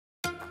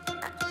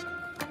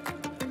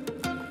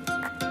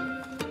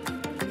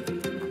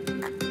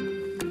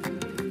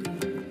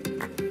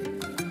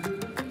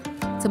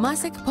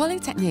Temasek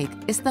Polytechnic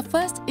is the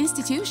first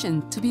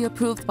institution to be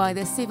approved by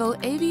the Civil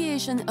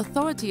Aviation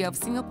Authority of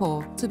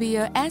Singapore to be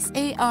a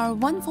SAR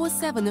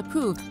 147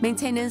 approved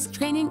maintenance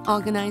training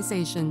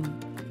organization.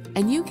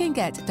 And you can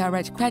get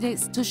direct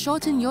credits to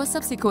shorten your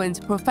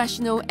subsequent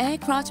professional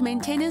aircraft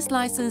maintenance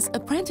license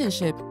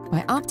apprenticeship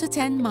by up to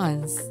 10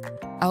 months.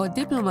 Our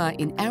Diploma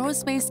in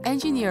Aerospace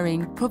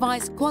Engineering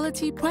provides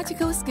quality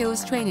practical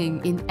skills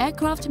training in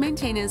aircraft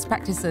maintenance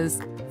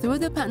practices through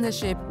the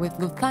partnership with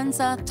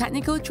Lufthansa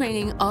Technical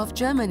Training of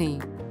Germany,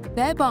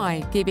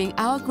 thereby giving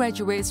our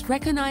graduates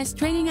recognized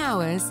training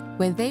hours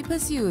when they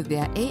pursue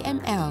their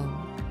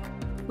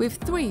AML. With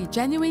 3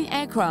 genuine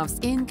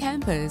aircrafts in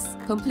campus,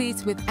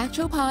 complete with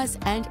actual parts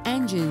and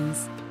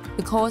engines,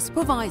 the course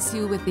provides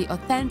you with the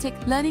authentic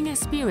learning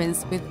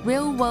experience with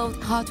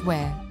real-world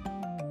hardware.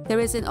 There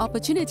is an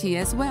opportunity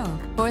as well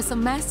for a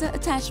semester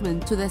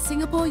attachment to the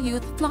Singapore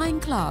Youth Flying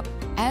Club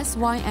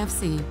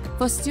 (SYFC)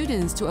 for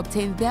students to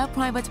obtain their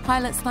private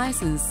pilot's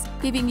license,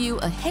 giving you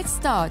a head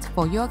start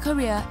for your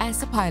career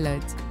as a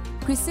pilot.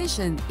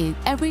 Precision in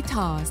every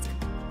task.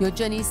 Your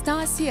journey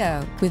starts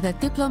here with a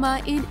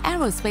Diploma in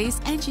Aerospace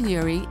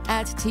Engineering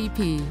at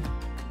TP.